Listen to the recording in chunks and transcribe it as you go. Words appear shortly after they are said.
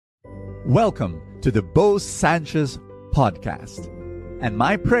Welcome to the Bo Sanchez podcast. And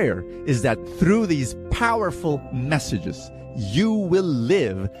my prayer is that through these powerful messages, you will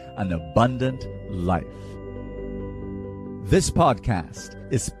live an abundant life. This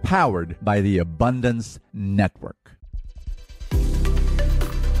podcast is powered by the Abundance Network.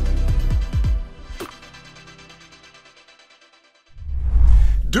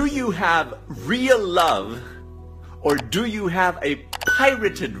 Do you have real love, or do you have a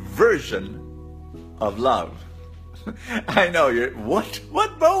pirated version of love? I know you're, what,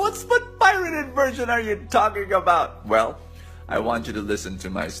 Bo? What pirated version are you talking about? Well, I want you to listen to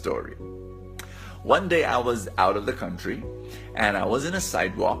my story. One day I was out of the country, and I was in a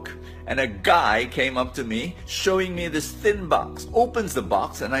sidewalk, and a guy came up to me, showing me this thin box. Opens the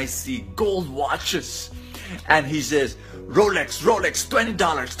box, and I see gold watches. And he says, Rolex,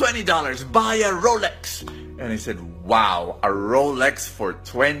 $20, buy a Rolex. And I said, wow, a Rolex for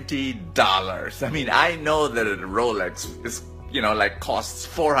 $20. I mean, I know that a Rolex is, costs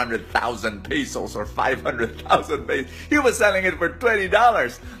 400,000 pesos or 500,000 pesos. He was selling it for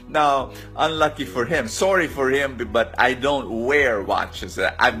 $20. Now, unlucky for him, sorry for him, but I don't wear watches.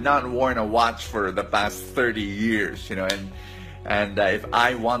 I've not worn a watch for the past 30 years, and if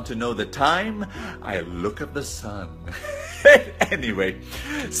I want to know the time, I look at the sun. Anyway,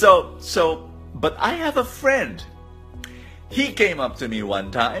 but I have a friend. He came up to me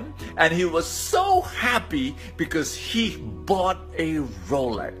one time, and he was so happy because he bought a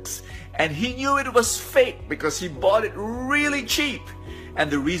Rolex. And he knew it was fake because he bought it really cheap.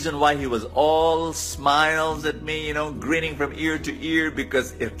 And the reason why he was all smiles at me, grinning from ear to ear,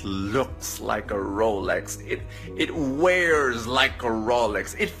 because it looks like a Rolex. It wears like a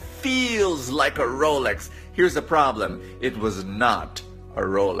Rolex. It feels like a Rolex. Here's the problem. It was not a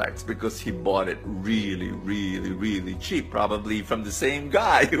Rolex because he bought it really, really, really cheap. Probably from the same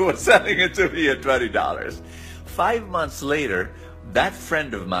guy who was selling it to me at $20. 5 months later, that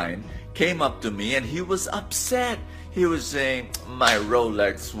friend of mine came up to me and he was upset. He was saying, my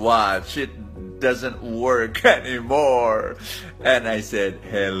Rolex watch, it doesn't work anymore. And I said,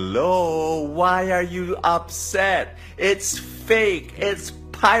 hello, why are you upset? It's fake, it's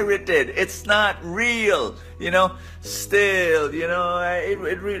pirated, it's not real. Still,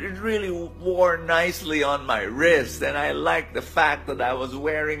 it really wore nicely on my wrist. And I liked the fact that I was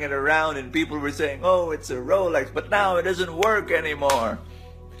wearing it around and people were saying, oh, it's a Rolex, but now it doesn't work anymore.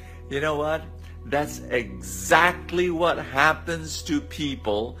 You know what? That's exactly what happens to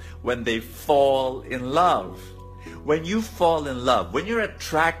people when they fall in love. When you fall in love, when you're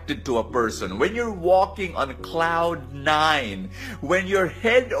attracted to a person, when you're walking on cloud 9, when you're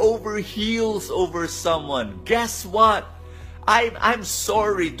head over heels over someone, guess what? I'm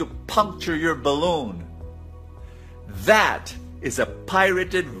sorry to puncture your balloon. That is a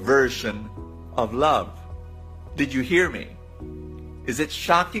pirated version of love. Did you hear me? Is it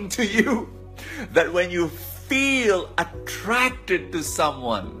shocking to you that when you feel attracted to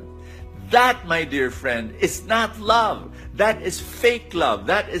someone, that, my dear friend, is not love. That is fake love.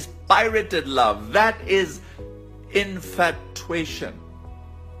 That is pirated love. That is infatuation.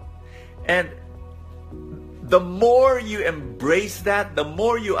 And the more you embrace that, the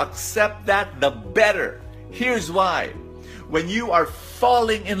more you accept that, the better. Here's why. When you are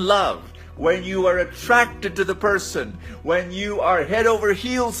falling in love, when you are attracted to the person, when you are head over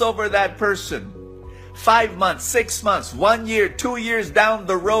heels over that person, 5 months, 6 months, 1 year, 2 years down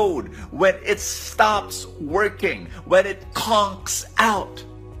the road, when it stops working, when it conks out,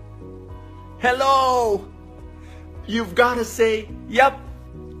 hello, you've got to say, yep,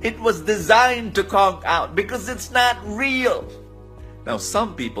 it was designed to conk out because it's not real. Now,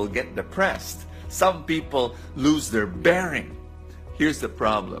 some people get depressed. Some people lose their bearing. Here's the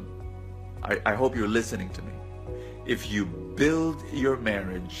problem. I hope you're listening to me. If you build your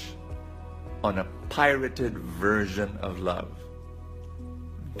marriage on a pirated version of love,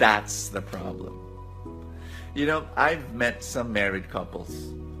 that's the problem. I've met some married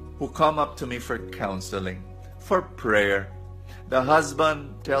couples who come up to me for counseling, for prayer. The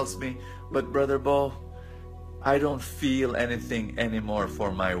husband tells me, but Brother Bo, I don't feel anything anymore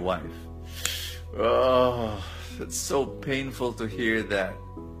for my wife. Oh, it's so painful to hear that.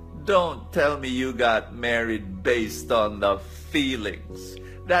 Don't tell me you got married based on the feelings.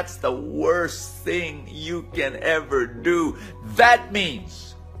 That's the worst thing you can ever do. That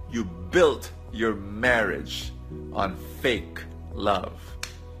means you built your marriage on fake love.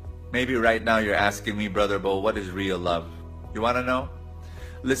 Maybe right now you're asking me, Brother Bo, what is real love? You want to know?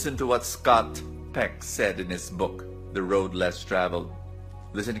 Listen to what Scott Peck said in his book, The Road Less Traveled.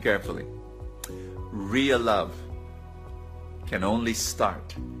 Listen carefully. Real love can only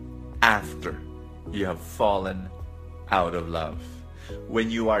start after you have fallen out of love. When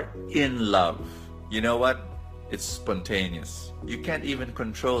you are in love, you know what? It's spontaneous. You can't even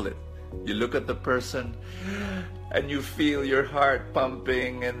control it. You look at the person and you feel your heart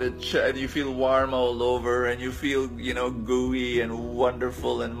pumping, and you feel warm all over, and you feel, gooey and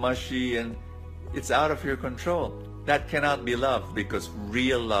wonderful and mushy, and it's out of your control. That cannot be love, because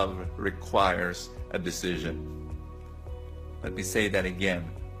real love requires a decision. Let me say that again.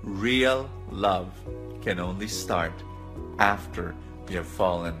 Real love can only start after you have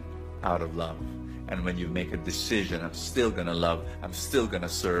fallen out of love. And when you make a decision, I'm still going to love, I'm still going to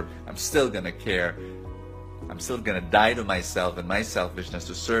serve, I'm still going to care, I'm still going to die to myself and my selfishness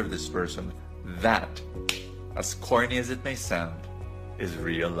to serve this person, that, as corny as it may sound, is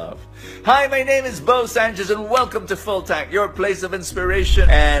real love. Hi, my name is Bo Sanchez, and welcome to Full Tank, your place of inspiration.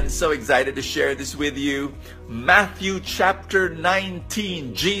 And so excited to share this with you. Matthew chapter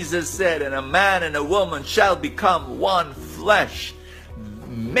 19, Jesus said, "And a man and a woman shall become one flesh."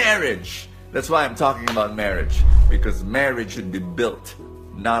 Marriage. That's why I'm talking about marriage, because marriage should be built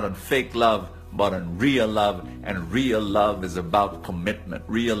not on fake love, but on real love. And real love is about commitment.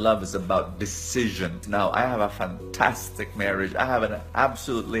 Real love is about decision. Now, I have a fantastic marriage. I have an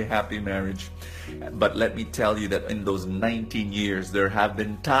absolutely happy marriage. But let me tell you that in those 19 years, there have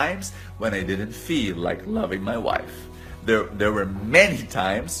been times when I didn't feel like loving my wife. There were many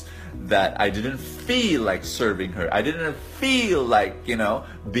times that I didn't feel like serving her. I didn't feel like,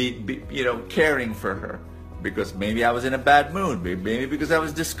 caring for her. Because maybe I was in a bad mood, maybe because I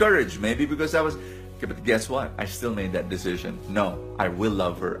was discouraged, maybe because I was... Okay, but guess what? I still made that decision. No, I will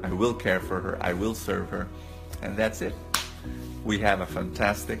love her, I will care for her, I will serve her. And that's it. We have a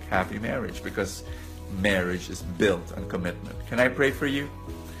fantastic, happy marriage, because marriage is built on commitment. Can I pray for you?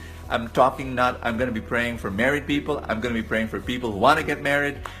 I'm going to be praying for married people. I'm going to be praying for people who want to get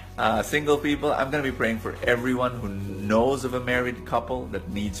married, single people. I'm going to be praying for everyone who knows of a married couple that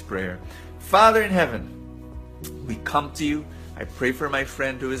needs prayer. Father in heaven, we come to you. I pray for my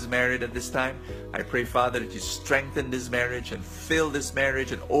friend who is married at this time. I pray, Father, that you strengthen this marriage and fill this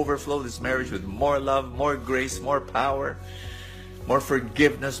marriage and overflow this marriage with more love, more grace, more power, more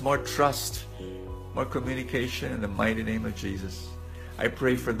forgiveness, more trust, more communication, in the mighty name of Jesus. I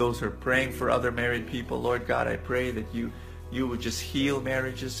pray for those who are praying for other married people. Lord God, I pray that you would just heal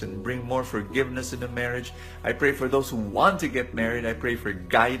marriages and bring more forgiveness into marriage. I pray for those who want to get married. I pray for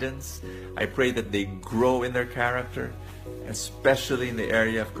guidance. I pray that they grow in their character, especially in the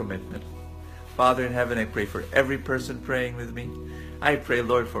area of commitment. Father in heaven, I pray for every person praying with me. I pray,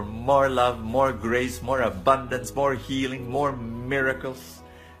 Lord, for more love, more grace, more abundance, more healing, more miracles.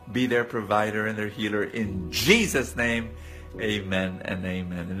 Be their provider and their healer. In Jesus' name, amen and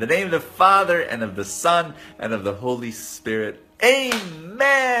amen. In the name of the Father, and of the Son, and of the Holy Spirit.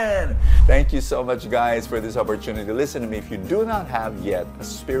 Amen. Thank you so much, guys, for this opportunity. Listen to me. If you do not have yet a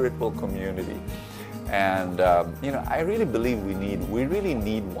spiritual community, and I really believe we really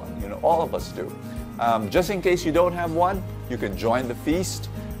need one. All of us do. Just in case you don't have one, you can join the feast.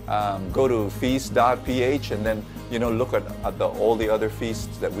 Go to feast.ph and then look at all the other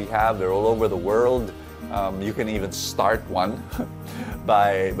feasts that we have. They're all over the world. You can even start one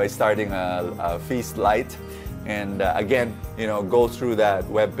by starting a Feast Light. And again, go through that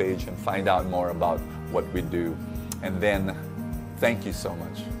webpage and find out more about what we do. And then thank you so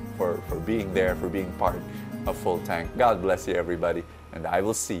much for being there, for being part of Full Tank. God bless you, everybody, and I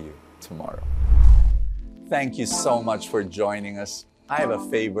will see you tomorrow. Thank you so much for joining us. I have a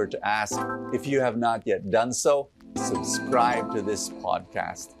favor to ask. If you have not yet done so, subscribe to this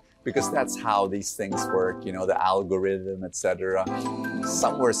podcast, because that's how these things work, the algorithm, etc.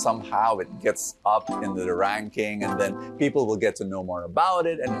 Somewhere, somehow, it gets up into the ranking, and then people will get to know more about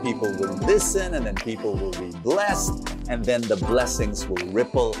it, and people will listen, and then people will be blessed, and then the blessings will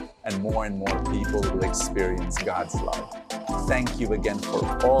ripple, and more people will experience God's love. Thank you again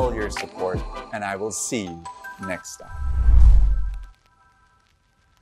for all your support, and I will see you next time.